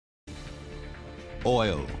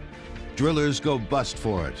Oil. Drillers go bust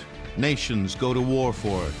for it. Nations go to war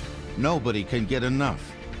for it. Nobody can get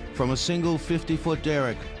enough. From a single 50-foot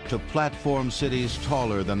derrick to platform cities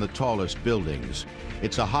taller than the tallest buildings.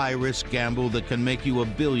 It's a high-risk gamble that can make you a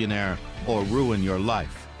billionaire or ruin your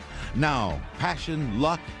life. Now, passion,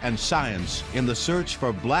 luck, and science in the search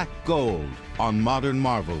for black gold on Modern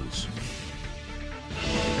Marvels.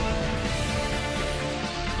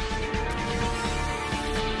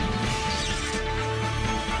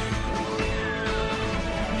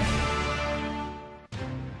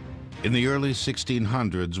 In the early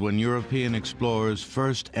 1600s, when European explorers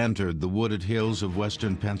first entered the wooded hills of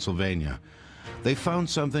western Pennsylvania, they found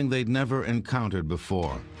something they'd never encountered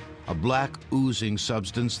before, a black oozing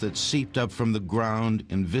substance that seeped up from the ground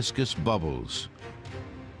in viscous bubbles.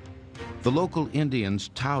 The local Indians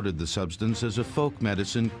touted the substance as a folk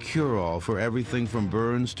medicine cure-all for everything from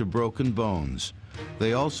burns to broken bones.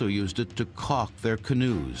 They also used it to caulk their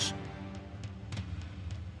canoes.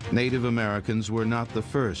 Native Americans were not the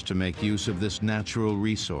first to make use of this natural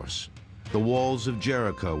resource. The walls of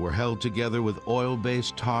Jericho were held together with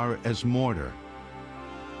oil-based tar as mortar.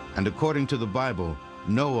 And according to the Bible,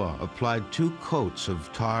 Noah applied 2 coats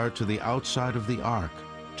of tar to the outside of the ark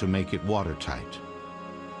to make it watertight.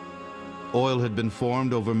 Oil had been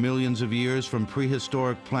formed over millions of years from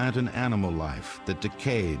prehistoric plant and animal life that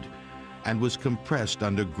decayed and was compressed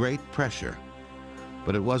under great pressure.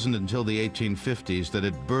 But it wasn't until the 1850s that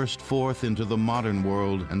it burst forth into the modern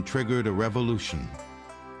world and triggered a revolution.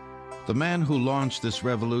 The man who launched this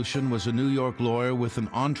revolution was a New York lawyer with an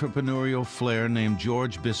entrepreneurial flair named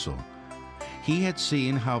George Bissell. He had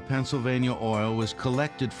seen how Pennsylvania oil was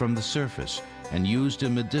collected from the surface and used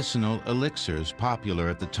in medicinal elixirs popular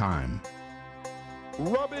at the time.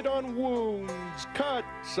 Rub it on wounds,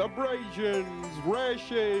 cuts, abrasions,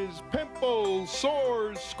 rashes, pimples,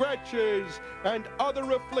 sores, scratches, and other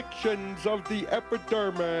afflictions of the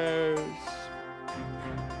epidermis.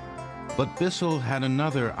 But Bissell had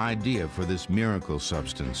another idea for this miracle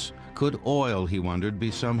substance. Could oil, he wondered,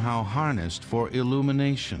 be somehow harnessed for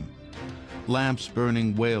illumination? Lamps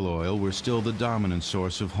burning whale oil were still the dominant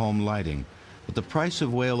source of home lighting, but the price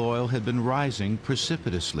of whale oil had been rising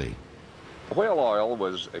precipitously. Whale oil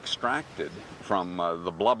was extracted from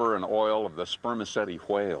the blubber and oil of the spermaceti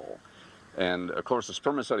whale. And of course the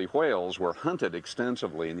spermaceti whales were hunted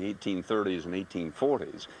extensively in the 1830s and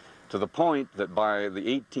 1840s, to the point that by the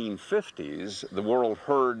 1850s the world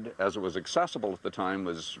herd, as it was accessible at the time,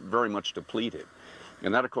 was very much depleted.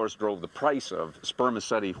 And that of course drove the price of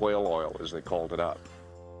spermaceti whale oil, as they called it, up.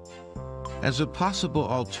 As a possible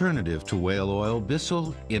alternative to whale oil,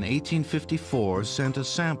 Bissell in 1854 sent a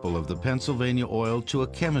sample of the Pennsylvania oil to a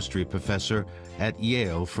chemistry professor at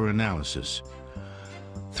Yale for analysis.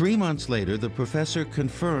 3 months later, the professor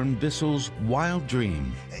confirmed Bissell's wild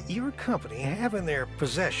dream. Your company have in their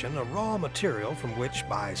possession a raw material from which,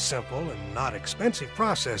 by simple and not expensive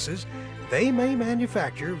processes, they may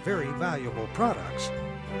manufacture very valuable products.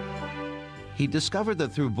 He discovered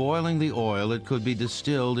that through boiling the oil, it could be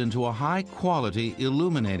distilled into a high-quality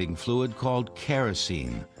illuminating fluid called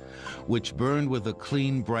kerosene, which burned with a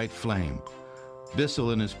clean, bright flame.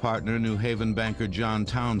 Bissell and his partner, New Haven banker John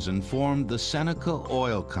Townsend, formed the Seneca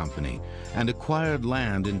Oil Company and acquired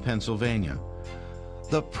land in Pennsylvania.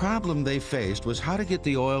 The problem they faced was how to get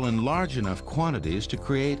the oil in large enough quantities to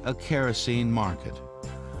create a kerosene market.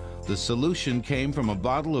 The solution came from a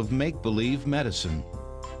bottle of make-believe medicine.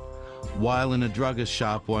 While in a druggist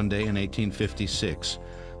shop one day in 1856,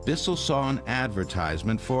 Bissell saw an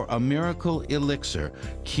advertisement for a miracle elixir,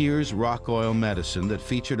 Kier's rock oil medicine, that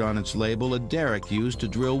featured on its label a derrick used to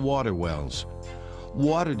drill water wells.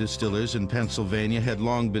 Water distillers in Pennsylvania had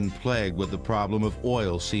long been plagued with the problem of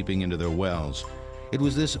oil seeping into their wells. It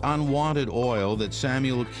was this unwanted oil that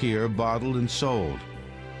Samuel Kier bottled and sold.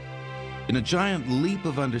 In a giant leap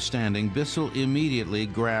of understanding, Bissell immediately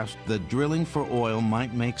grasped that drilling for oil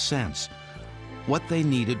might make sense. What they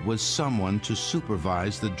needed was someone to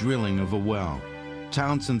supervise the drilling of a well.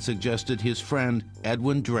 Townsend suggested his friend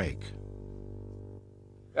Edwin Drake.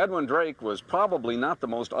 Edwin Drake was probably not the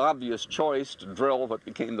most obvious choice to drill what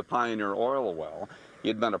became the Pioneer oil well. He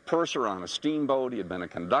had been a purser on a steamboat, he had been a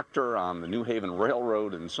conductor on the New Haven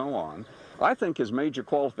Railroad, and so on. I think his major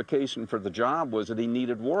qualification for the job was that he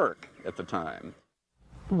needed work at the time.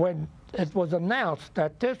 When it was announced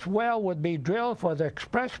that this well would be drilled for the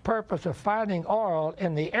express purpose of finding oil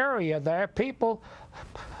in the area there,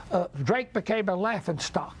 Drake became a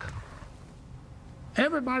laughingstock.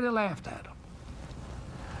 Everybody laughed at him.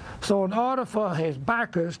 So in order for his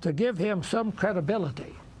backers to give him some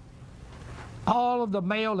credibility, all of the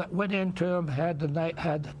mail that went into him had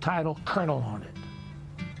the title Colonel on it.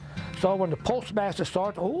 So when the postmaster saw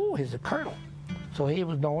it, oh, he's a colonel. So he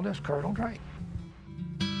was known as Colonel Drake.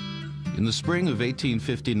 In the spring of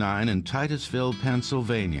 1859 in Titusville,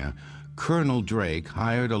 Pennsylvania, Colonel Drake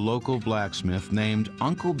hired a local blacksmith named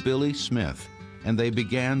Uncle Billy Smith, and they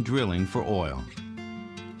began drilling for oil.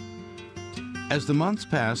 As the months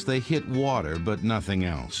passed, they hit water, but nothing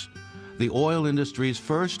else. The oil industry's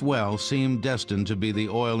first well seemed destined to be the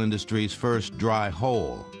oil industry's first dry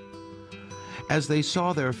hole. As they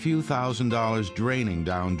saw their few $1,000s draining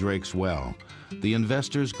down Drake's well, the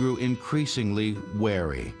investors grew increasingly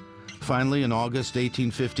wary. Finally, in August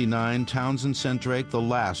 1859, Townsend sent Drake the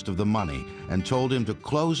last of the money and told him to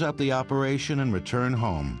close up the operation and return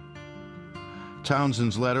home.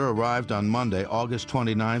 Townsend's letter arrived on Monday, August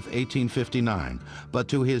 29, 1859, but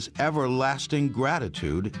to his everlasting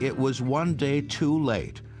gratitude, it was one day too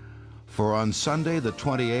late. For on Sunday, the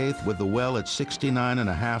 28th, with the well at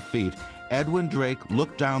 69.5 feet, Edwin Drake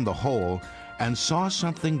looked down the hole and saw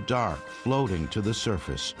something dark floating to the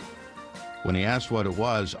surface. When he asked what it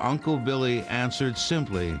was, Uncle Billy answered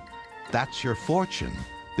simply, "That's your fortune."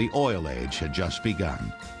 The oil age had just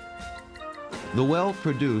begun. The well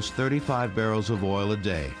produced 35 barrels of oil a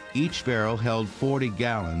day. Each barrel held 40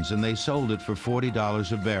 gallons, and they sold it for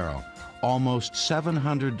 $40 a barrel, almost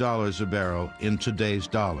 $700 a barrel in today's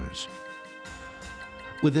dollars.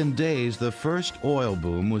 Within days, the first oil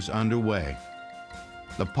boom was underway.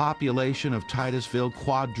 The population of Titusville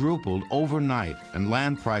quadrupled overnight, and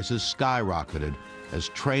land prices skyrocketed as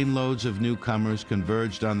trainloads of newcomers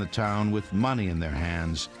converged on the town with money in their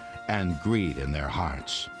hands and greed in their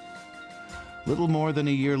hearts. Little more than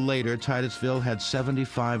a year later, Titusville had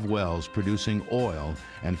 75 wells producing oil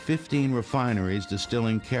and 15 refineries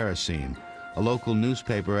distilling kerosene. A local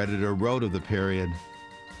newspaper editor wrote of the period,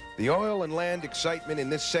 The oil and land excitement in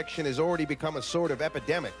this section has already become a sort of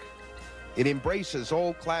epidemic. It embraces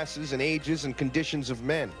all classes and ages and conditions of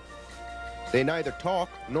men. They neither talk,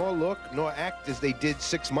 nor look, nor act as they did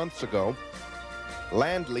 6 months ago.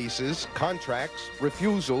 Land leases, contracts,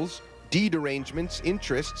 refusals, deed arrangements,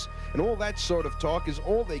 interests, and all that sort of talk is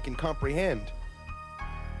all they can comprehend.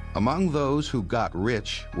 Among those who got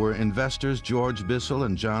rich were investors George Bissell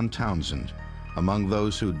and John Townsend. Among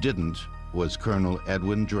those who didn't was Colonel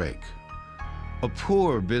Edwin Drake. A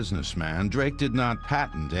poor businessman, Drake did not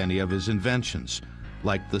patent any of his inventions,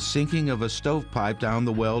 like the sinking of a stovepipe down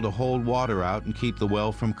the well to hold water out and keep the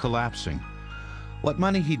well from collapsing. What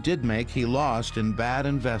money he did make, he lost in bad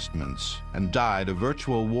investments and died a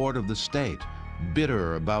virtual ward of the state,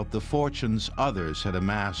 bitter about the fortunes others had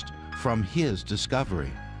amassed from his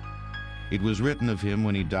discovery. It was written of him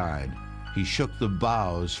when he died, he shook the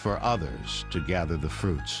boughs for others to gather the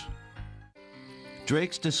fruits.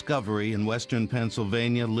 Drake's discovery in western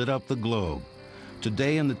Pennsylvania lit up the globe.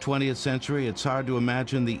 Today in the 20th century, it's hard to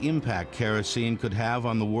imagine the impact kerosene could have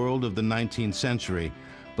on the world of the 19th century,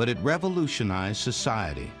 but it revolutionized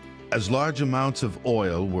society. As large amounts of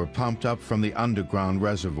oil were pumped up from the underground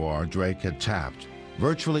reservoir Drake had tapped,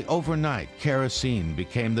 virtually overnight, kerosene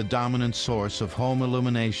became the dominant source of home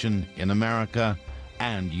illumination in America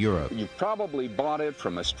and Europe. You probably bought it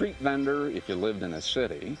from a street vendor if you lived in a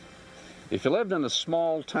city. If you lived in a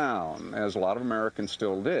small town, as a lot of Americans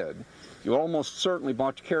still did, you almost certainly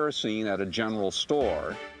bought kerosene at a general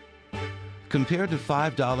store. Compared to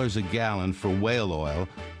 $5 a gallon for whale oil,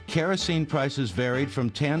 kerosene prices varied from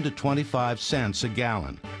 10 to 25 cents a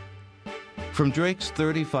gallon. From Drake's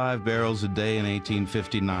 35 barrels a day in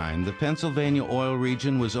 1859, the Pennsylvania oil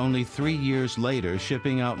region was only 3 years later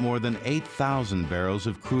shipping out more than 8,000 barrels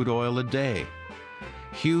of crude oil a day.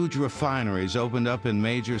 Huge refineries opened up in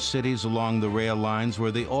major cities along the rail lines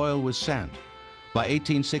where the oil was sent. By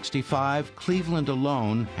 1865, Cleveland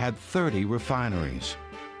alone had 30 refineries.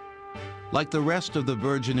 Like the rest of the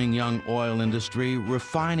burgeoning young oil industry,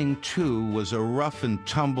 refining too was a rough and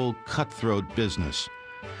tumble, cutthroat business.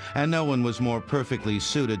 And no one was more perfectly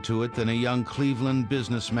suited to it than a young Cleveland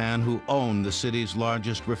businessman who owned the city's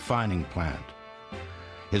largest refining plant.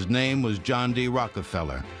 His name was John D.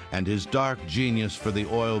 Rockefeller, and his dark genius for the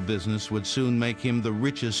oil business would soon make him the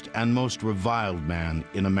richest and most reviled man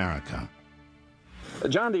in America.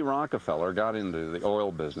 John D. Rockefeller got into the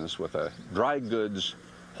oil business with a dry goods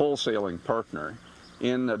wholesaling partner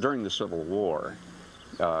during the Civil War.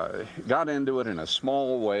 Got into it in a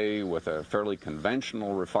small way with a fairly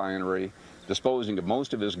conventional refinery, disposing of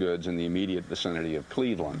most of his goods in the immediate vicinity of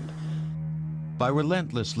Cleveland. By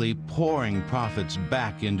relentlessly pouring profits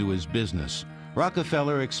back into his business,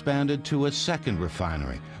 Rockefeller expanded to a second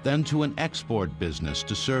refinery, then to an export business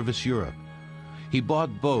to service Europe. He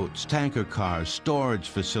bought boats, tanker cars, storage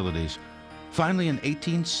facilities, Finally, in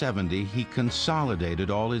 1870, he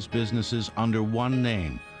consolidated all his businesses under one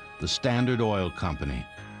name, the Standard Oil Company.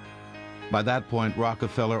 By that point,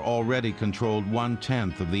 Rockefeller already controlled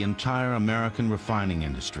 1/10 of the entire American refining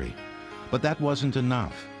industry. But that wasn't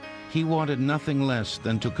enough. He wanted nothing less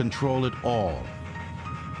than to control it all.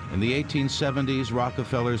 In the 1870s,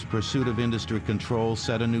 Rockefeller's pursuit of industry control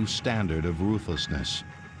set a new standard of ruthlessness.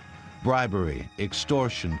 Bribery,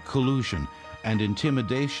 extortion, collusion, and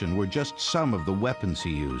intimidation were just some of the weapons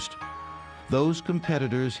he used. Those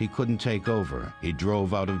competitors he couldn't take over, he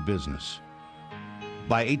drove out of business.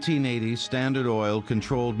 By 1880, Standard Oil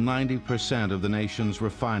controlled 90% of the nation's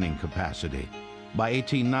refining capacity. By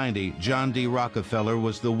 1890, John D. Rockefeller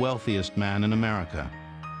was the wealthiest man in America.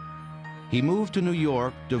 He moved to New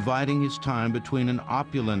York, dividing his time between an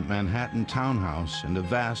opulent Manhattan townhouse and a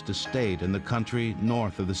vast estate in the country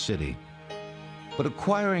north of the city. But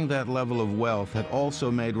acquiring that level of wealth had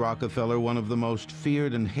also made Rockefeller one of the most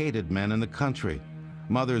feared and hated men in the country.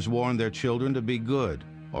 Mothers warned their children to be good,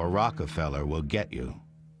 or Rockefeller will get you.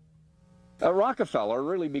 Rockefeller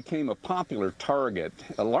really became a popular target,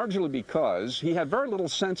 largely because he had very little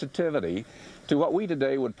sensitivity to what we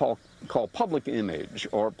today would call public image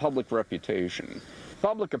or public reputation.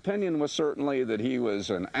 Public opinion was certainly that he was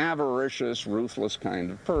an avaricious, ruthless kind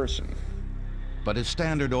of person. But as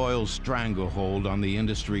Standard Oil's stranglehold on the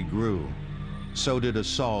industry grew, so did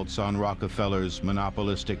assaults on Rockefeller's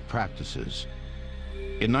monopolistic practices.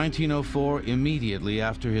 In 1904, immediately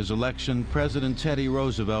after his election, President Teddy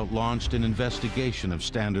Roosevelt launched an investigation of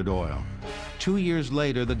Standard Oil. 2 years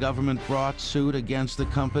later, the government brought suit against the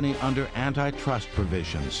company under antitrust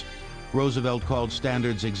provisions. Roosevelt called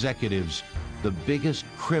Standard's executives the biggest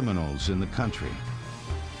criminals in the country.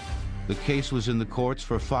 The case was in the courts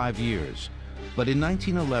for 5 years. But in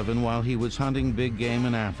 1911, while he was hunting big game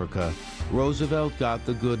in Africa, Roosevelt got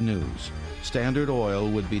the good news. Standard Oil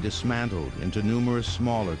would be dismantled into numerous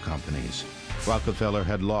smaller companies. Rockefeller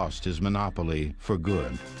had lost his monopoly for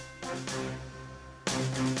good.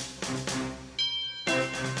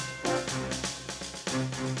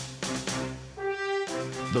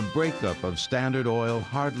 The breakup of Standard Oil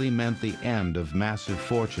hardly meant the end of massive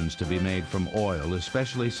fortunes to be made from oil,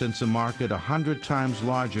 especially since a market 100 times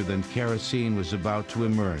larger than kerosene was about to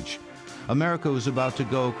emerge. America was about to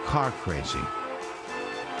go car crazy.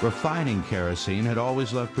 Refining kerosene had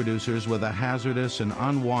always left producers with a hazardous and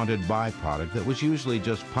unwanted byproduct that was usually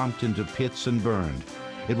just pumped into pits and burned.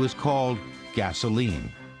 It was called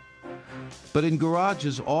gasoline. But in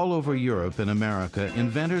garages all over Europe and America,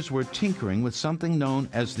 inventors were tinkering with something known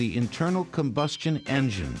as the internal combustion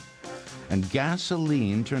engine. And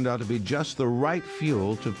gasoline turned out to be just the right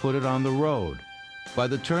fuel to put it on the road. By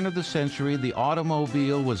the turn of the century, the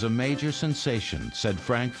automobile was a major sensation, said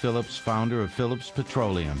Frank Phillips, founder of Phillips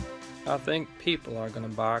Petroleum. I think people are going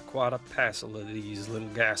to buy quite a passel of these little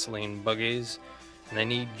gasoline buggies, and they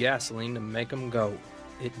need gasoline to make them go.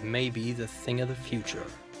 It may be the thing of the future.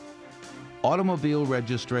 Automobile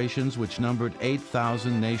registrations, which numbered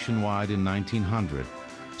 8,000 nationwide in 1900,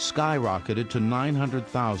 skyrocketed to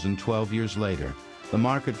 900,000 12 years later. The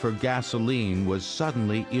market for gasoline was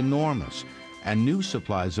suddenly enormous, and new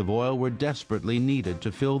supplies of oil were desperately needed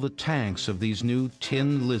to fill the tanks of these new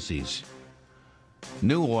tin Lizzies.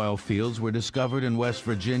 New oil fields were discovered in West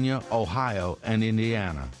Virginia, Ohio, and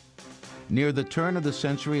Indiana. Near the turn of the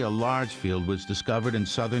century, a large field was discovered in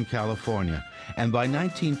Southern California, and by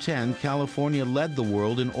 1910, California led the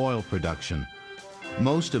world in oil production,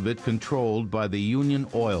 most of it controlled by the Union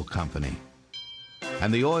Oil Company.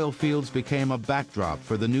 And the oil fields became a backdrop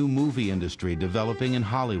for the new movie industry developing in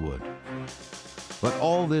Hollywood. But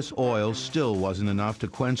all this oil still wasn't enough to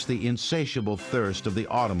quench the insatiable thirst of the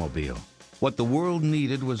automobile. What the world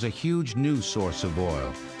needed was a huge new source of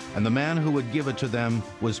oil, and the man who would give it to them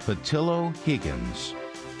was Petillo Higgins.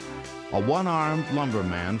 A one-armed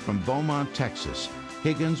lumberman from Beaumont, Texas,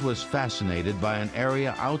 Higgins was fascinated by an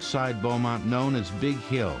area outside Beaumont known as Big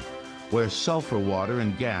Hill, where sulfur water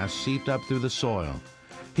and gas seeped up through the soil.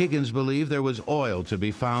 Higgins believed there was oil to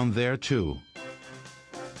be found there, too.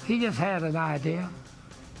 He just had an idea.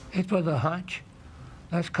 It was a hunch.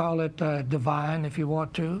 Let's call it divine, if you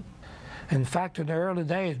want to. In fact, in the early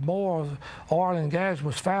days, more oil and gas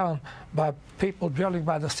was found by people drilling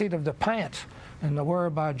by the seat of their pants than there were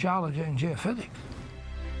by geology and geophysics.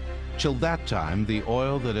 Till that time, the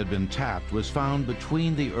oil that had been tapped was found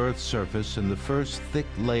between the Earth's surface and the first thick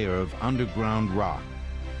layer of underground rock.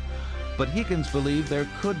 But Higgins believed there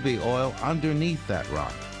could be oil underneath that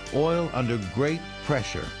rock, oil under great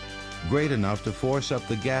pressure, great enough to force up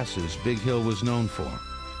the gases Big Hill was known for.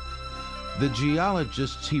 The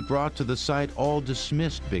geologists he brought to the site all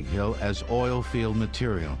dismissed Big Hill as oil field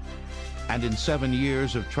material. And in 7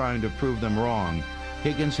 years of trying to prove them wrong,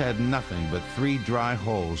 Higgins had nothing but 3 dry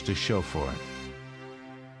holes to show for it.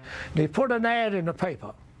 They put an ad in the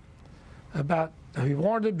paper about he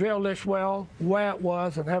wanted to drill this well, where it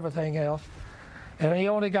was, and everything else. And he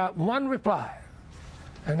only got one reply,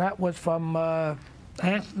 and that was from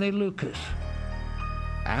Anthony Lucas.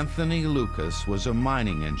 Anthony Lucas was a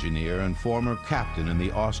mining engineer and former captain in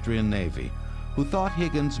the Austrian Navy who thought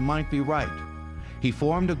Higgins might be right. He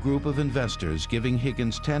formed a group of investors giving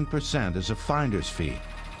Higgins 10% as a finder's fee,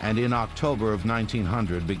 and in October of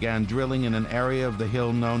 1900 began drilling in an area of the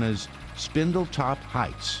hill known as Spindletop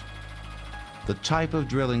Heights. The type of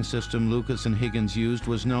drilling system Lucas and Higgins used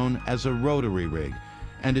was known as a rotary rig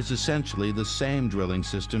and is essentially the same drilling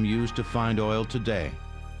system used to find oil today.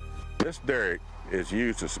 This derrick is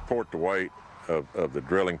used to support the weight of the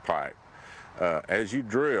drilling pipe. As you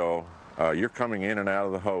drill, you're coming in and out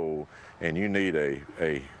of the hole, and you need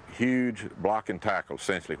a huge block and tackle,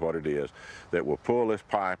 essentially what it is, that will pull this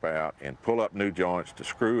pipe out and pull up new joints to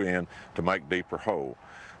screw in to make deeper hole.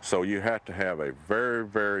 So you have to have a very,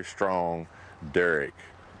 very strong derrick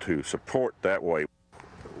to support that weight.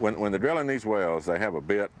 When they're drilling these wells, they have a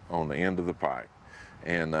bit on the end of the pipe,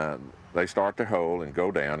 and they start their hole and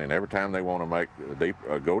go down, and every time they want to make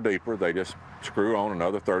go deeper, they just screw on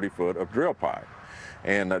another 30 foot of drill pipe.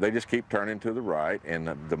 And they just keep turning to the right,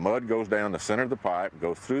 and the mud goes down the center of the pipe,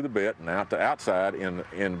 goes through the bit and out the outside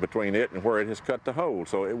in between it and where it has cut the hole,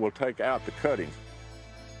 so it will take out the cuttings.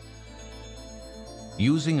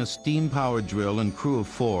 Using a steam-powered drill and crew of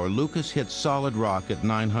 4, Lucas hit solid rock at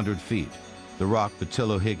 900 feet, the rock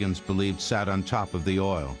Petillo Higgins believed sat on top of the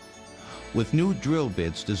oil. With new drill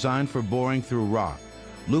bits designed for boring through rock,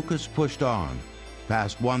 Lucas pushed on,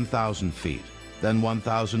 past 1,000 feet, then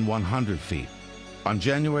 1,100 feet. On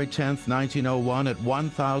January 10, 1901, at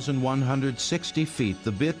 1,160 feet,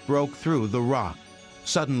 the bit broke through the rock.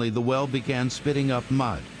 Suddenly, the well began spitting up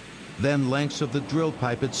mud, then lengths of the drill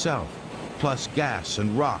pipe itself, plus gas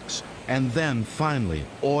and rocks, and then, finally,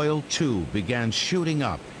 oil, too, began shooting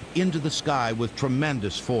up into the sky with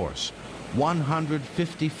tremendous force,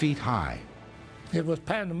 150 feet high. It was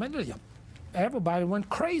pandemonium. Everybody went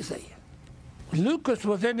crazy. Lucas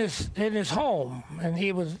was in his home,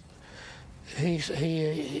 and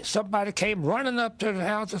somebody came running up to the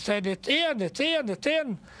house and said, "It's in, it's in, it's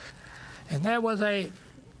in." And there was a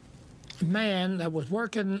man that was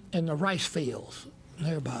working in the rice fields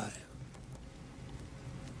nearby.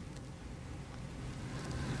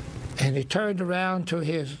 And he turned around to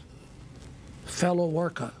his fellow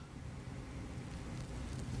worker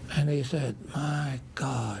and he said, "My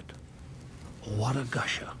God, what a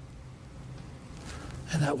gusher."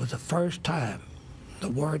 And that was the first time the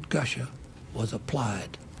word gusher was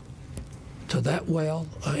applied to that well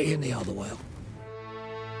or any other well.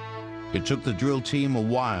 It took the drill team a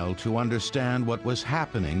while to understand what was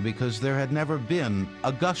happening because there had never been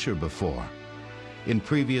a gusher before. In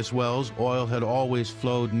previous wells, oil had always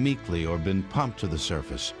flowed meekly or been pumped to the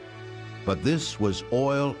surface. But this was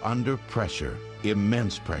oil under pressure,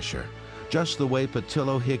 immense pressure, just the way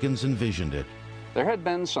Petillo Higgins envisioned it. There had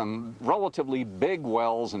been some relatively big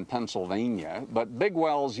wells in Pennsylvania, but big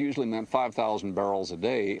wells usually meant 5,000 barrels a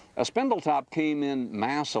day. A Spindletop came in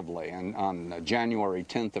massively on January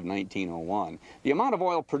 10th of 1901. The amount of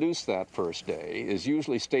oil produced that first day is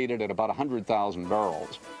usually stated at about 100,000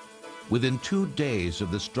 barrels. Within 2 days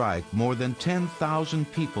of the strike, more than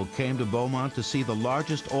 10,000 people came to Beaumont to see the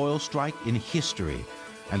largest oil strike in history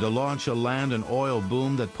and to launch a land and oil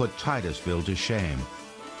boom that put Titusville to shame.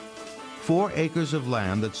 4 acres of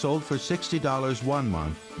land that sold for $60 one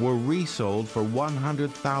month were resold for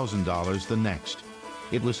 $100,000 the next.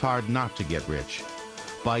 It was hard not to get rich.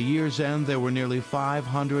 By year's end, there were nearly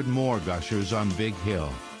 500 more gushers on Big Hill.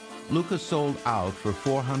 Lucas sold out for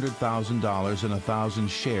 $400,000 and 1,000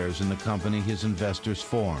 shares in the company his investors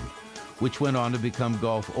formed, which went on to become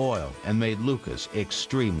Gulf Oil and made Lucas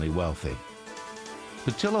extremely wealthy.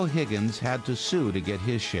 Petillo Higgins had to sue to get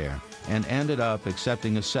his share and ended up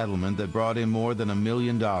accepting a settlement that brought him more than $1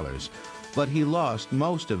 million. But he lost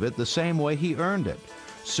most of it the same way he earned it,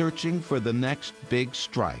 searching for the next big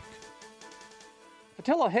strike.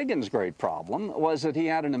 Petillo Higgins' great problem was that he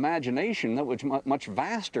had an imagination that was much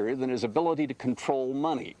vaster than his ability to control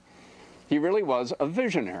money. He really was a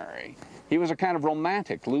visionary. He was a kind of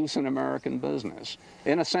romantic, loose in American business.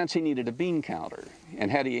 In a sense, he needed a bean counter. And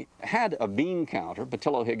had he had a bean counter,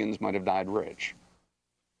 Petillo Higgins might have died rich.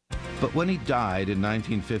 But when he died in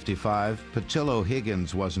 1955, Petillo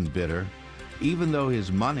Higgins wasn't bitter. Even though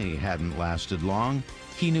his money hadn't lasted long,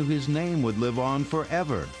 he knew his name would live on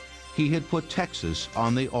forever. He had put Texas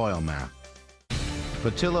on the oil map.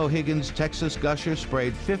 Petillo Higgins' Texas Gusher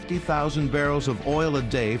sprayed 50,000 barrels of oil a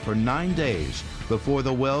day for 9 days before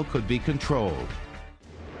the well could be controlled.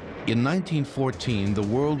 In 1914, the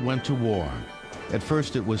world went to war. At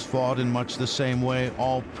first, it was fought in much the same way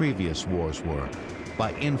all previous wars were,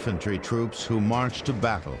 by infantry troops who marched to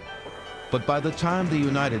battle. But by the time the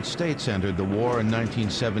United States entered the war in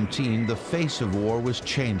 1917, the face of war was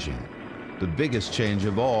changing. The biggest change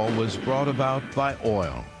of all was brought about by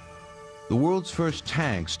oil. The world's first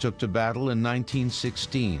tanks took to battle in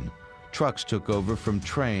 1916. Trucks took over from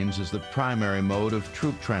trains as the primary mode of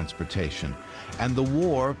troop transportation. And the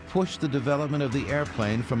war pushed the development of the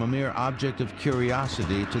airplane from a mere object of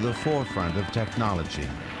curiosity to the forefront of technology.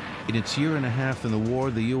 In its year and a half in the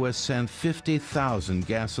war, the U.S. sent 50,000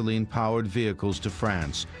 gasoline-powered vehicles to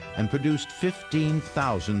France and produced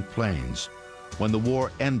 15,000 planes. When the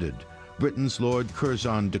war ended, Britain's Lord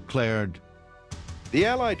Curzon declared, "The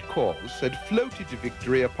Allied cause had floated to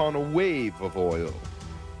victory upon a wave of oil.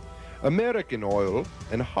 American oil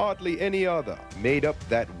and hardly any other made up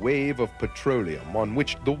that wave of petroleum on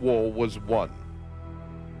which the war was won."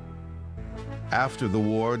 After the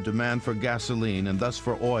war, demand for gasoline and thus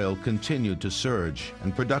for oil continued to surge,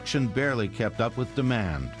 and production barely kept up with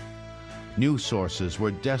demand. New sources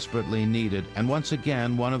were desperately needed, and once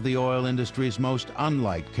again, one of the oil industry's most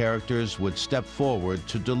unliked characters would step forward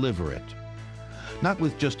to deliver it. Not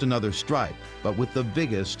with just another stripe, but with the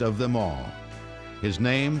biggest of them all. His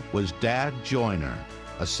name was Dad Joyner,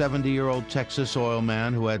 a 70-year-old Texas oil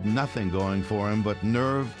man who had nothing going for him but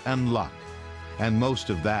nerve and luck, and most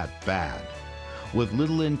of that bad. With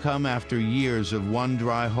little income after years of one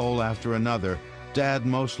dry hole after another, Dad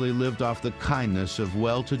mostly lived off the kindness of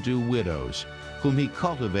well-to-do widows, whom he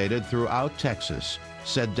cultivated throughout Texas.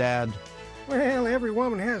 Said Dad, "Well, every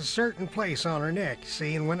woman has a certain place on her neck, you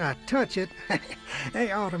see, and when I touch it,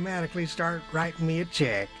 they automatically start writing me a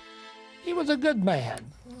check." He was a good man.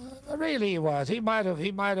 Really he was. He might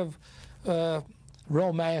have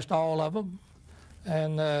romanced all of them.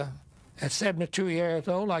 And at 72 years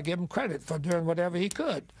old, I give him credit for doing whatever he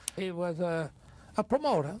could. He was a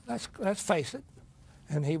promoter, let's face it.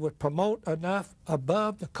 And he would promote enough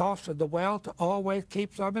above the cost of the well to always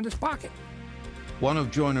keep some in his pocket. one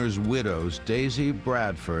of Joyner's widows, Daisy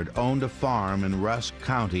Bradford, owned a farm in Rusk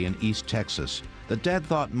County in East Texas that Dad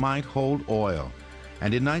thought might hold oil.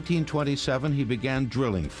 And in 1927, he began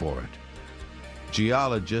drilling for it.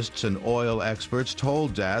 Geologists and oil experts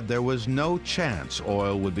told Dad there was no chance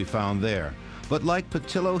oil would be found there. But like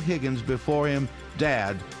Petillo Higgins before him,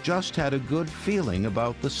 Dad just had a good feeling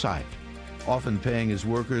about the site, often paying his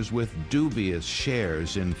workers with dubious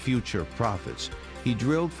shares in future profits. He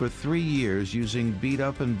drilled for 3 years using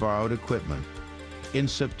beat-up and borrowed equipment. In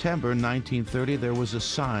September 1930, there was a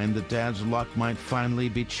sign that Dad's luck might finally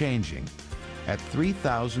be changing. At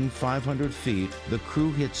 3,500 feet, the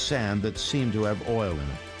crew hit sand that seemed to have oil in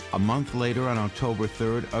it. A month later, on October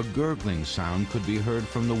 3rd, a gurgling sound could be heard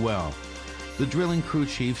from the well. The drilling crew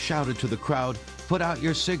chief shouted to the crowd, "Put out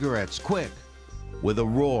your cigarettes, quick!" With a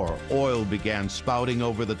roar, oil began spouting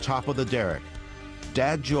over the top of the derrick.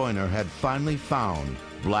 Dad Joyner had finally found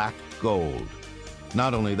black gold.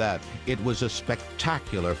 Not only that, it was a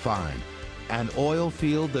spectacular find. An oil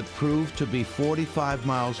field that proved to be 45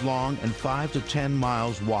 miles long and 5 to 10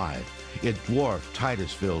 miles wide. It dwarfed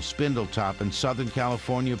Titusville, Spindletop, and Southern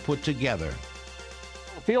California put together.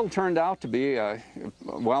 The field turned out to be,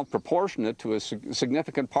 well, proportionate to a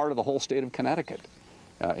significant part of the whole state of Connecticut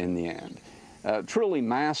in the end. Truly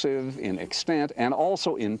massive in extent and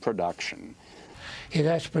also in production. It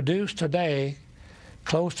has produced today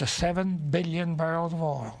close to 7 billion barrels of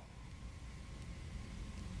oil.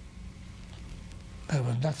 There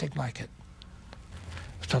was nothing like it.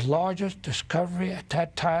 It's the largest discovery at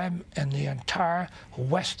that time in the entire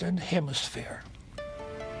Western Hemisphere.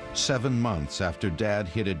 7 months after Dad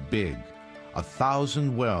hit it big,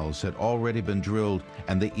 1,000 wells had already been drilled,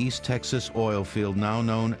 and the East Texas oil field, now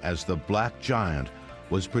known as the Black Giant,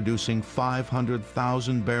 was producing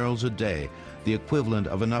 500,000 barrels a day, the equivalent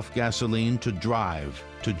of enough gasoline to drive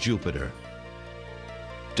to Jupiter.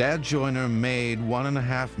 Dad Joyner made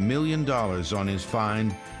 $1.5 million on his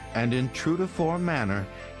find, and in true to form manner,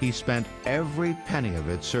 he spent every penny of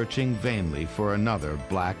it searching vainly for another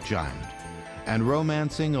black giant and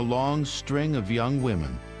romancing a long string of young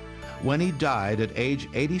women. When he died at age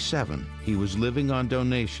 87, he was living on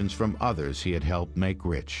donations from others he had helped make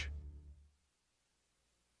rich.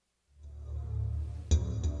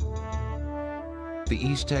 The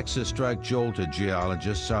East Texas strike jolted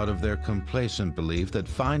geologists out of their complacent belief that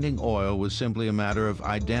finding oil was simply a matter of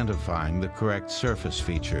identifying the correct surface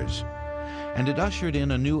features. And it ushered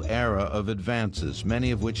in a new era of advances,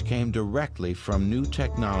 many of which came directly from new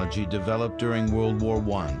technology developed during World War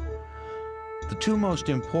I. The two most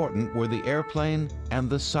important were the airplane and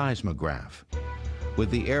the seismograph.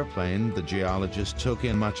 With the airplane, the geologists took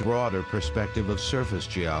in a much broader perspective of surface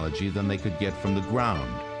geology than they could get from the ground.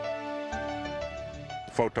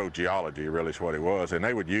 Photogeology really is what it was, and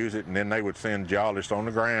they would use it, and then they would send geologists on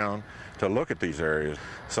the ground to look at these areas.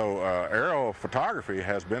 So aerial photography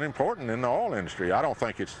has been important in the oil industry. I don't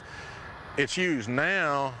think it's used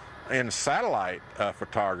now in satellite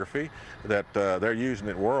photography, that they're using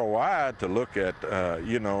it worldwide to look at,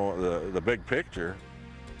 you know, the big picture.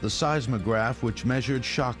 The seismograph, which measured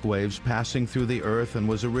shock waves passing through the Earth and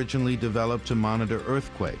was originally developed to monitor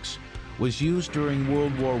earthquakes, was used during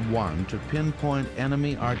World War I to pinpoint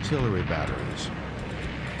enemy artillery batteries.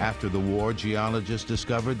 After the war, geologists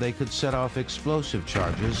discovered they could set off explosive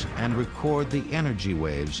charges and record the energy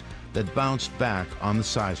waves that bounced back on the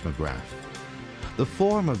seismograph. The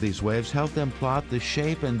form of these waves helped them plot the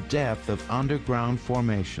shape and depth of underground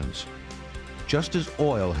formations. Just as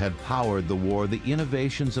oil had powered the war, the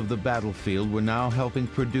innovations of the battlefield were now helping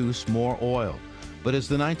produce more oil. But as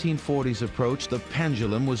the 1940s approached, the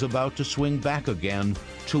pendulum was about to swing back again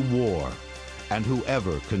to war, and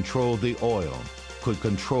whoever controlled the oil could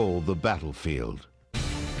control the battlefield.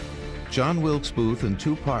 John Wilkes Booth and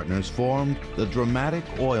two partners formed the Dramatic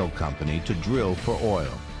Oil Company to drill for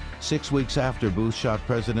oil. 6 weeks after Booth shot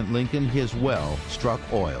President Lincoln, his well struck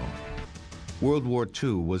oil. World War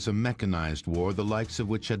II was a mechanized war, the likes of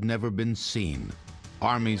which had never been seen.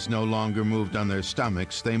 Armies no longer moved on their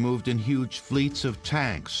stomachs. They moved in huge fleets of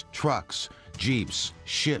tanks, trucks, jeeps,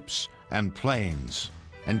 ships, and planes.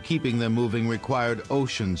 And keeping them moving required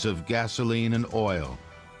oceans of gasoline and oil,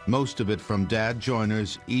 most of it from Dad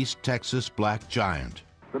Joyner's East Texas Black Giant.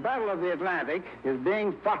 The Battle of the Atlantic is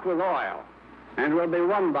being fought with oil and will be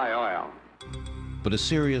won by oil. But a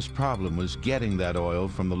serious problem was getting that oil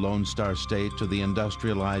from the Lone Star State to the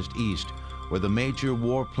industrialized East, where the major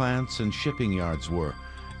war plants and shipping yards were,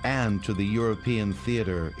 and to the European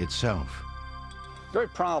theater itself. The very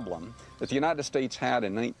problem that the United States had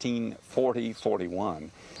in 1940-41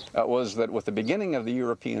 was that with the beginning of the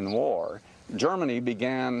European war, Germany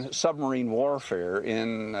began submarine warfare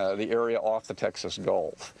in the area off the Texas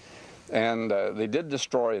Gulf. And they did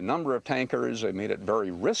destroy a number of tankers. They made it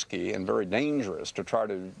very risky and very dangerous to try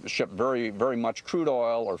to ship very much crude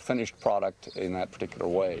oil or finished product in that particular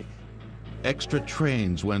way. Extra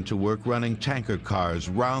trains went to work running tanker cars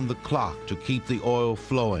round the clock to keep the oil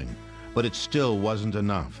flowing, but it still wasn't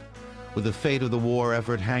enough. With the fate of the war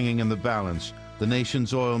effort hanging in the balance, the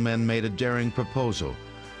nation's oil men made a daring proposal.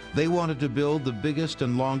 They wanted to build the biggest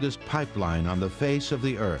and longest pipeline on the face of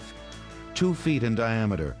the earth, 2 feet in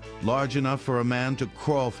diameter, large enough for a man to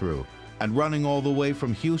crawl through, and running all the way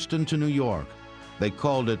from Houston to New York. They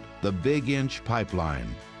called it the Big Inch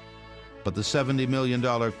Pipeline. But the $70 million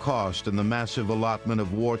cost and the massive allotment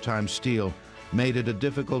of wartime steel made it a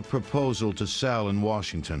difficult proposal to sell in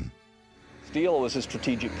Washington. Steel was a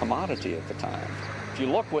strategic commodity at the time. If you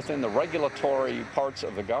look within the regulatory parts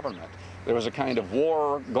of the government, there was a kind of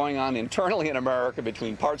war going on internally in America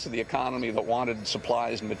between parts of the economy that wanted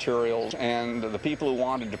supplies and materials, and the people who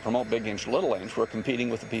wanted to promote Big Inch, Little Inch were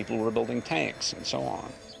competing with the people who were building tanks and so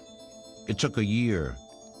on. It took a year,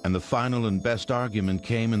 and the final and best argument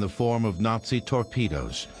came in the form of Nazi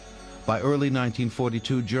torpedoes. By early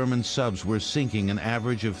 1942, German subs were sinking an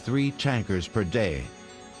average of 3 tankers per day.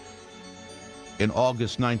 In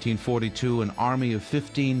August 1942, an army of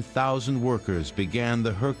 15,000 workers began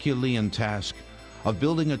the Herculean task of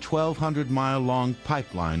building a 1,200-mile-long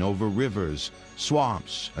pipeline over rivers,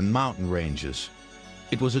 swamps, and mountain ranges.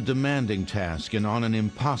 It was a demanding task and on an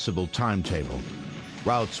impossible timetable.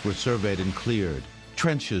 Routes were surveyed and cleared.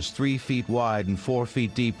 Trenches 3 feet wide and 4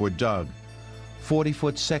 feet deep were dug.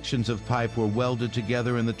 40-foot sections of pipe were welded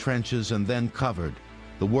together in the trenches and then covered.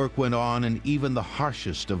 The work went on in even the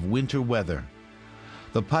harshest of winter weather.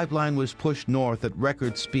 The pipeline was pushed north at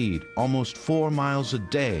record speed, almost 4 miles a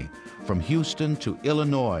day, from Houston to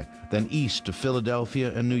Illinois, then east to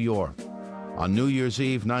Philadelphia and New York. On New Year's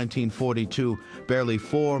Eve 1942, barely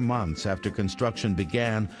 4 months after construction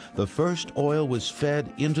began, the first oil was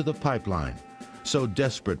fed into the pipeline. So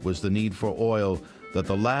desperate was the need for oil that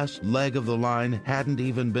the last leg of the line hadn't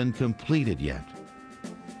even been completed yet.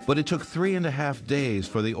 But it took 3.5 days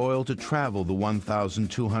for the oil to travel the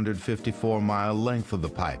 1,254-mile length of the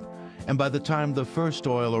pipe, and by the time the first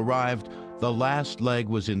oil arrived, the last leg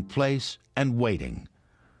was in place and waiting.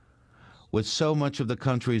 With so much of the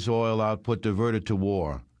country's oil output diverted to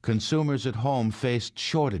war, consumers at home faced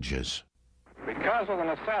shortages. Because of the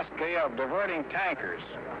necessity of diverting tankers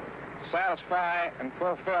to satisfy and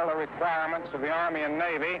fulfill the requirements of the Army and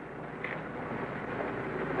Navy,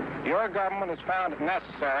 your government has found it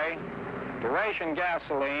necessary to ration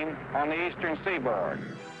gasoline on the eastern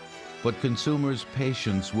seaboard. But consumers'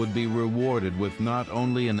 patience would be rewarded with not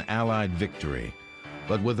only an Allied victory,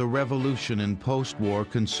 but with a revolution in post-war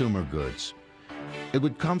consumer goods. It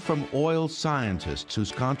would come from oil scientists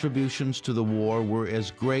whose contributions to the war were as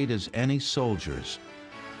great as any soldier's.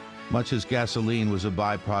 Much as gasoline was a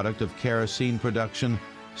byproduct of kerosene production,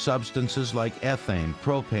 substances like ethane,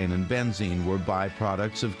 propane, and benzene were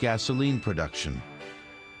byproducts of gasoline production.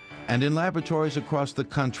 And in laboratories across the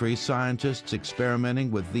country, scientists experimenting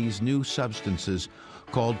with these new substances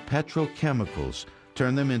called petrochemicals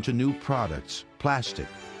turn them into new products: plastic,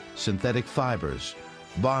 synthetic fibers,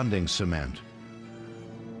 bonding cement.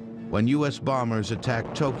 When U.S. bombers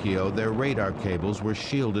attacked Tokyo, their radar cables were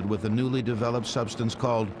shielded with a newly developed substance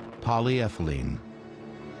called polyethylene.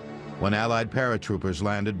 When Allied paratroopers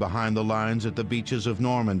landed behind the lines at the beaches of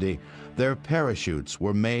Normandy, their parachutes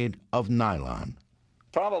were made of nylon.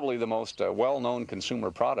 Probably the most well-known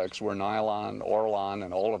consumer products were nylon, Orlon,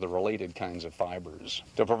 and all of the related kinds of fibers,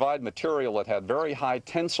 to provide material that had very high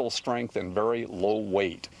tensile strength and very low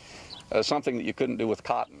weight, something that you couldn't do with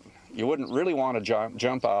cotton. You wouldn't really want to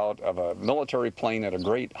jump out of a military plane at a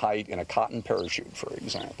great height in a cotton parachute, for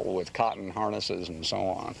example, with cotton harnesses and so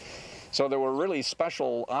on. So there were really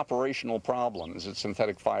special operational problems that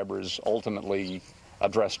synthetic fibers ultimately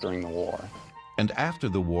addressed during the war. And after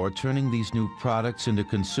the war, turning these new products into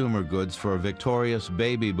consumer goods for a victorious,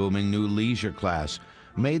 baby-booming new leisure class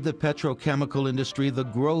made the petrochemical industry the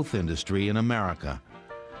growth industry in America.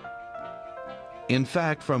 In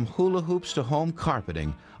fact, from hula hoops to home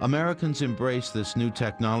carpeting, Americans embraced this new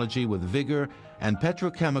technology with vigor, and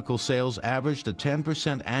petrochemical sales averaged a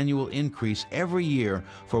 10% annual increase every year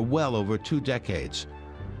for well over 2 decades.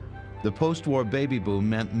 The post-war baby boom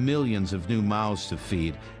meant millions of new mouths to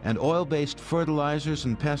feed, and oil-based fertilizers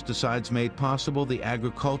and pesticides made possible the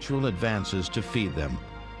agricultural advances to feed them.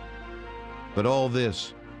 But all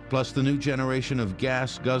this, plus the new generation of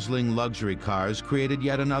gas-guzzling luxury cars, created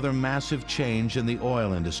yet another massive change in the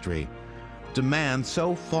oil industry. Demand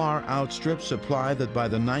so far outstripped supply that by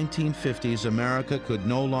the 1950s, America could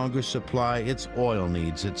no longer supply its oil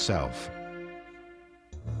needs itself.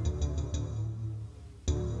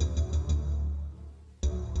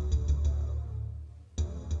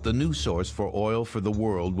 The new source for oil for the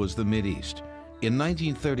world was the Mideast. In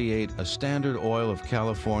 1938, a Standard Oil of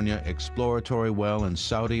California exploratory well in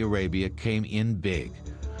Saudi Arabia came in big.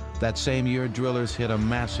 That same year, drillers hit a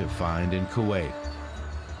massive find in Kuwait.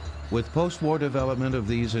 With post-war development of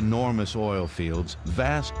these enormous oil fields,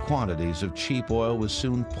 vast quantities of cheap oil was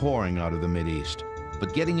soon pouring out of the Mideast.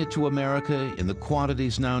 But getting it to America in the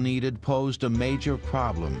quantities now needed posed a major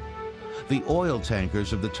problem. The oil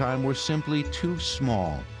tankers of the time were simply too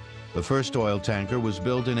small. The first oil tanker was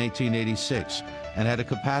built in 1886 and had a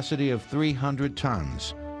capacity of 300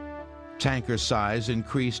 tons. Tanker size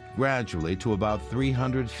increased gradually to about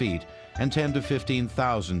 300 feet and 10 to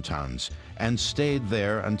 15,000 tons, and stayed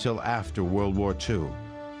there until after World War II.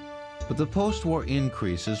 But the post-war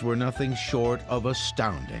increases were nothing short of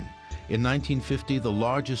astounding. In 1950, the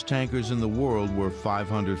largest tankers in the world were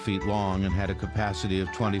 500 feet long and had a capacity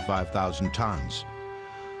of 25,000 tons.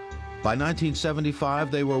 By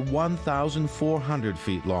 1975, they were 1,400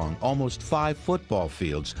 feet long, almost 5 football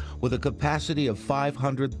fields, with a capacity of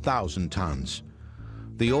 500,000 tons.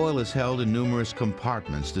 The oil is held in numerous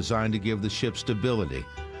compartments designed to give the ship stability.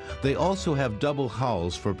 They also have double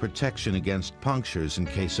hulls for protection against punctures in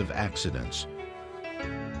case of accidents.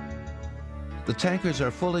 The tankers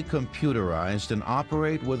are fully computerized and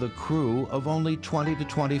operate with a crew of only 20 to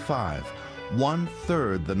 25,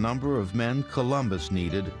 1/3 the number of men Columbus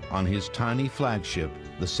needed on his tiny flagship,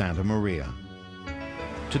 the Santa Maria.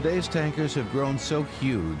 Today's tankers have grown so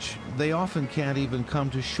huge, they often can't even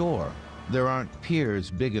come to shore. There aren't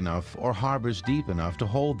piers big enough or harbors deep enough to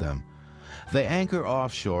hold them. They anchor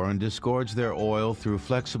offshore and disgorge their oil through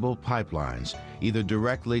flexible pipelines, either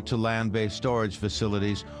directly to land-based storage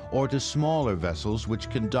facilities or to smaller vessels which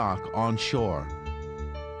can dock onshore.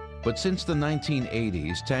 But since the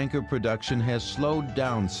 1980s, tanker production has slowed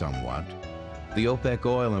down somewhat. The OPEC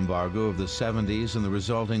oil embargo of the 70s and the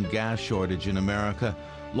resulting gas shortage in America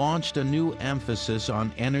launched a new emphasis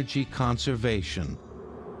on energy conservation.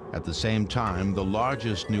 At the same time, the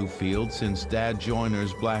largest new field since Dad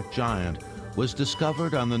Joyner's Black Giant was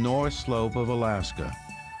discovered on the north slope of Alaska.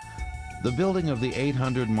 The building of the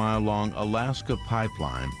 800-mile-long Alaska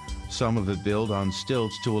Pipeline, some of it built on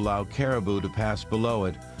stilts to allow caribou to pass below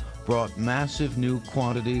it, brought massive new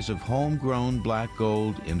quantities of homegrown black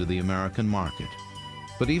gold into the American market.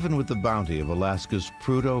 But even with the bounty of Alaska's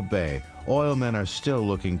Prudhoe Bay, oilmen are still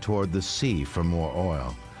looking toward the sea for more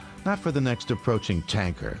oil, not for the next approaching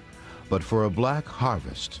tanker, but for a black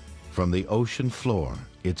harvest from the ocean floor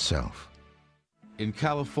itself. In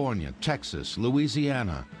California, Texas,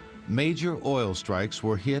 Louisiana, major oil strikes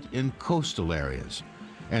were hit in coastal areas,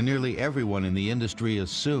 and nearly everyone in the industry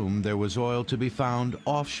assumed there was oil to be found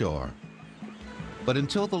offshore. But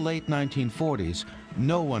until the late 1940s,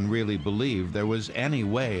 no one really believed there was any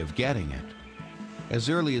way of getting it. As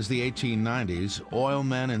early as the 1890s,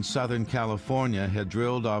 oilmen in Southern California had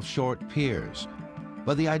drilled off short piers,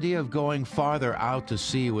 but the idea of going farther out to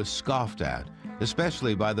sea was scoffed at,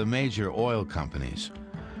 especially by the major oil companies.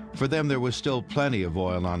 For them, there was still plenty of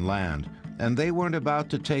oil on land, and they weren't about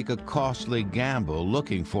to take a costly gamble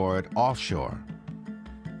looking for it offshore.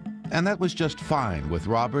 And that was just fine with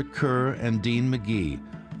Robert Kerr and Dean McGee,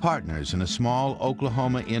 partners in a small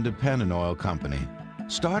Oklahoma independent oil company.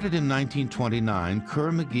 Started in 1929,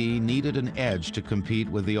 Kerr McGee needed an edge to compete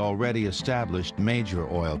with the already established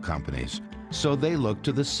major oil companies, so they looked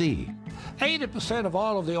to the sea. 80% of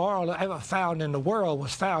all of the oil ever found in the world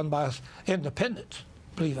was found by independents,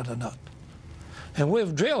 believe it or not. And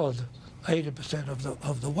we've drilled 80%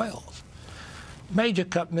 of the wells. Major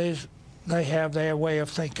companies, they have their way of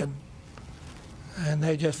thinking, and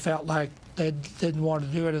they just felt like they didn't want to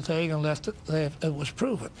do anything unless it was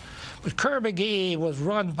proven. But Kerr McGee was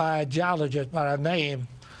run by a geologist by the name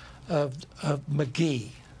of McGee.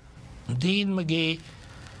 Dean McGee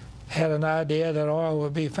had an idea that oil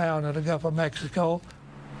would be found in the Gulf of Mexico.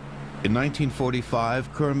 In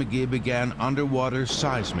 1945, Kerr McGee began underwater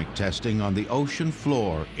seismic testing on the ocean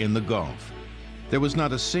floor in the Gulf. There was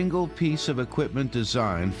not a single piece of equipment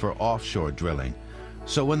designed for offshore drilling,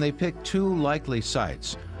 so when they picked two likely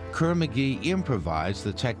sites, Kerr McGee improvised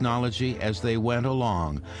the technology as they went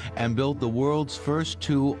along and built the world's first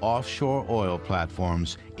two offshore oil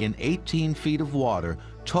platforms in 18 feet of water,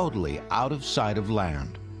 totally out of sight of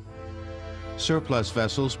land. Surplus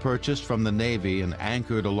vessels purchased from the Navy and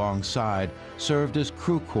anchored alongside served as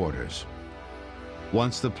crew quarters.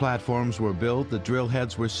 Once the platforms were built, the drill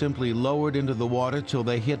heads were simply lowered into the water till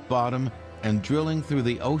they hit bottom, and drilling through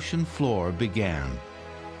the ocean floor began.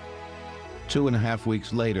 2.5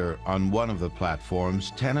 weeks later, on one of the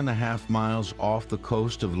platforms, 10.5 miles off the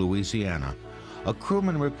coast of Louisiana, a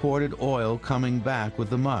crewman reported oil coming back with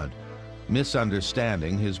the mud.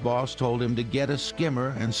 Misunderstanding, his boss told him to get a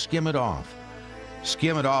skimmer and skim it off.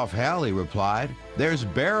 "Skim it off, hell," he replied. "There's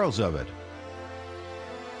barrels of it."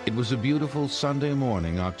 It was a beautiful Sunday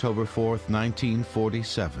morning, October 4th,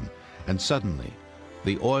 1947, and suddenly,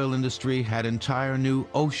 the oil industry had entire new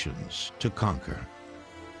oceans to conquer.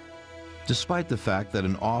 Despite the fact that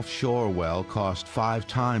an offshore well cost 5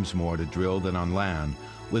 times more to drill than on land,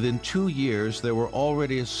 within 2 years there were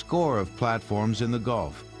already a score of platforms in the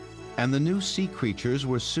Gulf, and the new sea creatures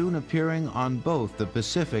were soon appearing on both the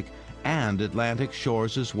Pacific and Atlantic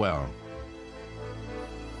shores as well.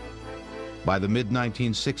 By the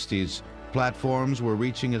mid-1960s, platforms were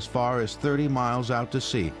reaching as far as 30 miles out to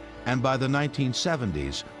sea, and by the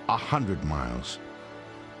 1970s, 100 miles.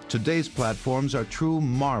 Today's platforms are true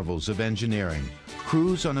marvels of engineering.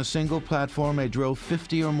 Crews on a single platform may drill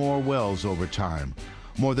 50 or more wells over time.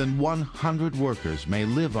 More than 100 workers may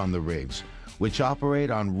live on the rigs, which operate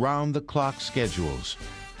on round-the-clock schedules.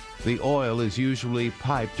 The oil is usually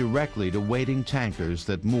piped directly to waiting tankers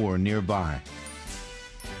that moor nearby.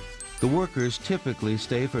 The workers typically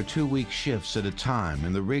stay for 2-week shifts at a time,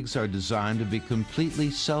 and the rigs are designed to be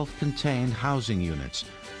completely self-contained housing units,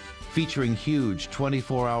 featuring huge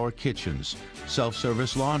 24-hour kitchens,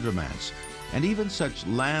 self-service laundromats, and even such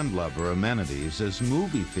landlubber amenities as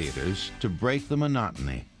movie theaters to break the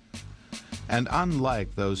monotony. And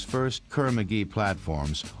unlike those first Kerr McGee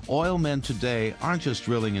platforms, oil men today aren't just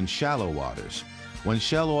drilling in shallow waters. When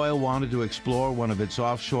Shell Oil wanted to explore one of its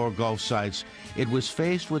offshore Gulf sites, it was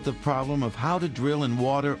faced with the problem of how to drill in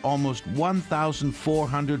water almost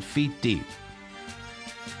 1,400 feet deep.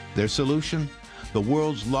 Their solution? The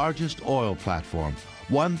world's largest oil platform,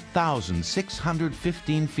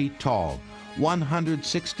 1,615 feet tall,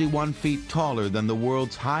 161 feet taller than the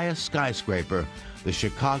world's highest skyscraper, the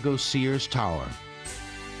Chicago Sears Tower.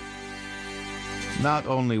 Not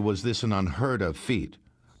only was this an unheard-of feat,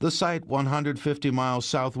 the site 150 miles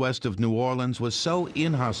southwest of New Orleans was so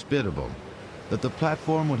inhospitable that the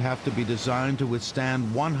platform would have to be designed to withstand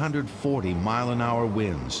 140-mile-an-hour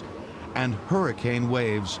winds and hurricane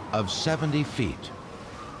waves of 70 feet.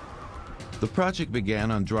 The project began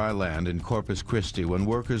on dry land in Corpus Christi when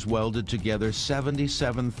workers welded together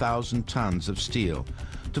 77,000 tons of steel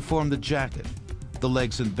to form the jacket, the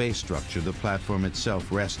legs and base structure the platform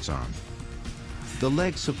itself rests on. The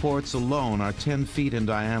leg supports alone are 10 feet in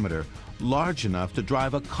diameter, large enough to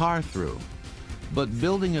drive a car through. But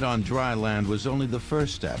building it on dry land was only the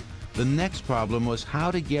first step. The next problem was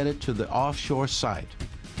how to get it to the offshore site.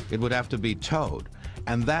 It would have to be towed,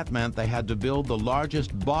 and that meant they had to build the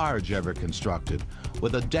largest barge ever constructed,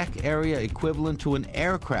 with a deck area equivalent to an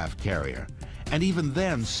aircraft carrier. And even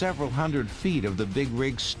then, several hundred feet of the big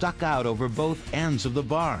rig stuck out over both ends of the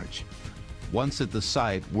barge. Once at the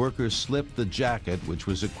site, workers slipped the jacket, which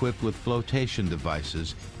was equipped with flotation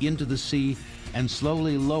devices, into the sea and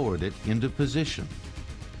slowly lowered it into position.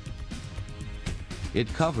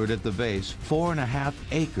 It covered at the base 4.5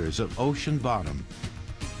 acres of ocean bottom.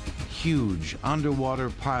 Huge underwater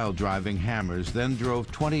pile driving hammers then drove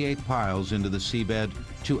 28 piles into the seabed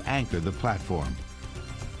to anchor the platform,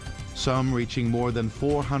 some reaching more than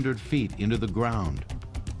 400 feet into the ground.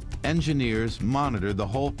 Engineers monitored the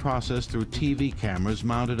whole process through TV cameras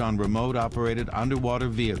mounted on remote-operated underwater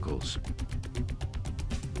vehicles.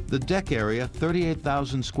 The deck area,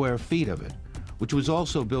 38,000 square feet of it, which was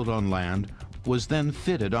also built on land, was then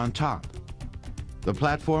fitted on top. The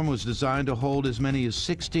platform was designed to hold as many as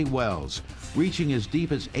 60 wells, reaching as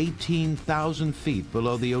deep as 18,000 feet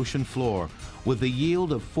below the ocean floor, with a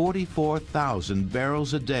yield of 44,000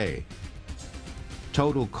 barrels a day.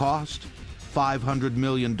 Total cost, $500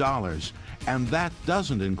 million, and that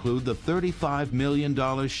doesn't include the $35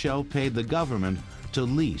 million Shell paid the government to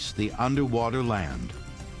lease the underwater land.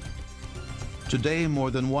 Today,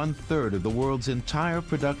 more than 1/3 of the world's entire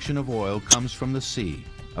production of oil comes from the sea,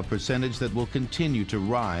 a percentage that will continue to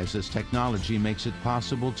rise as technology makes it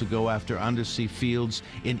possible to go after undersea fields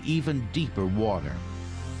in even deeper water.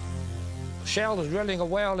 Shell is drilling a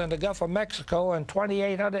well in the Gulf of Mexico in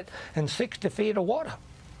 2,860 feet of water.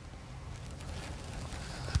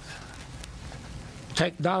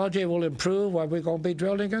 Technology will improve where we're going to be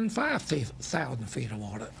drilling in 5,000 feet of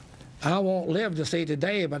water. I won't live to see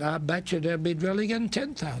today, but I bet you they'll be drilling in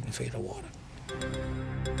 10,000 feet of water.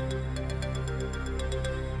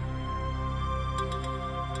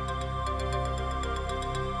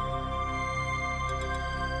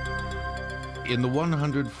 In the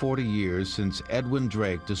 140 years since Edwin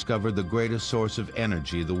Drake discovered the greatest source of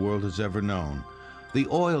energy the world has ever known, the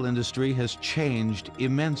oil industry has changed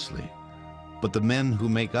immensely. But the men who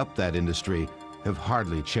make up that industry have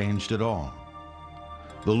hardly changed at all.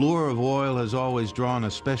 The lure of oil has always drawn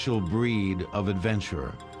a special breed of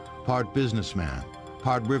adventurer, part businessman,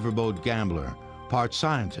 part riverboat gambler, part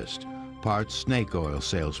scientist, part snake oil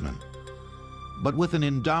salesman. But with an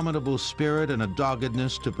indomitable spirit and a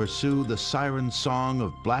doggedness to pursue the siren song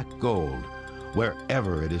of black gold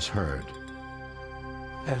wherever it is heard.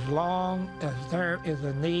 As long as there is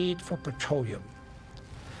a need for petroleum,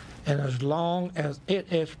 and as long as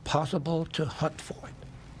it is possible to hunt for it,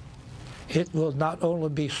 it will not only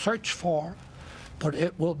be searched for, but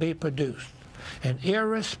it will be produced. And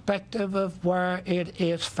irrespective of where it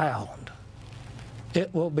is found,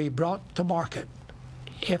 it will be brought to market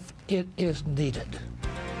if it is needed.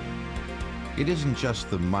 It isn't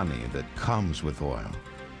just the money that comes with oil,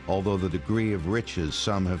 although the degree of riches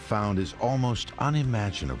some have found is almost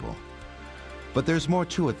unimaginable. But there's more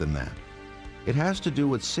to it than that. It has to do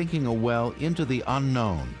with sinking a well into the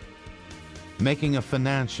unknown, making a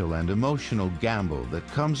financial and emotional gamble that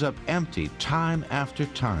comes up empty time after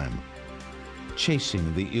time,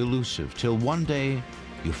 chasing the elusive till one day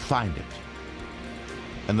you find it.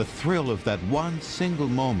 And the thrill of that one single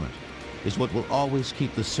moment is what will always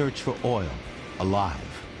keep the search for oil alive.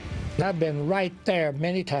 I've been right there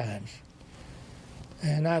many times.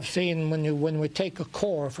 And I've seen when we take a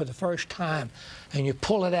core for the first time and you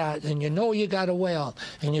pull it out and you know you got a well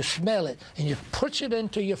and you smell it and you push it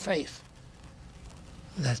into your face.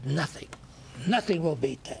 There's nothing. Nothing will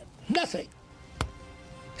beat that. Nothing.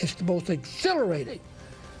 It's the most exhilarating,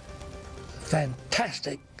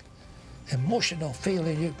 fantastic, emotional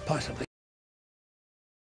feeling you could possibly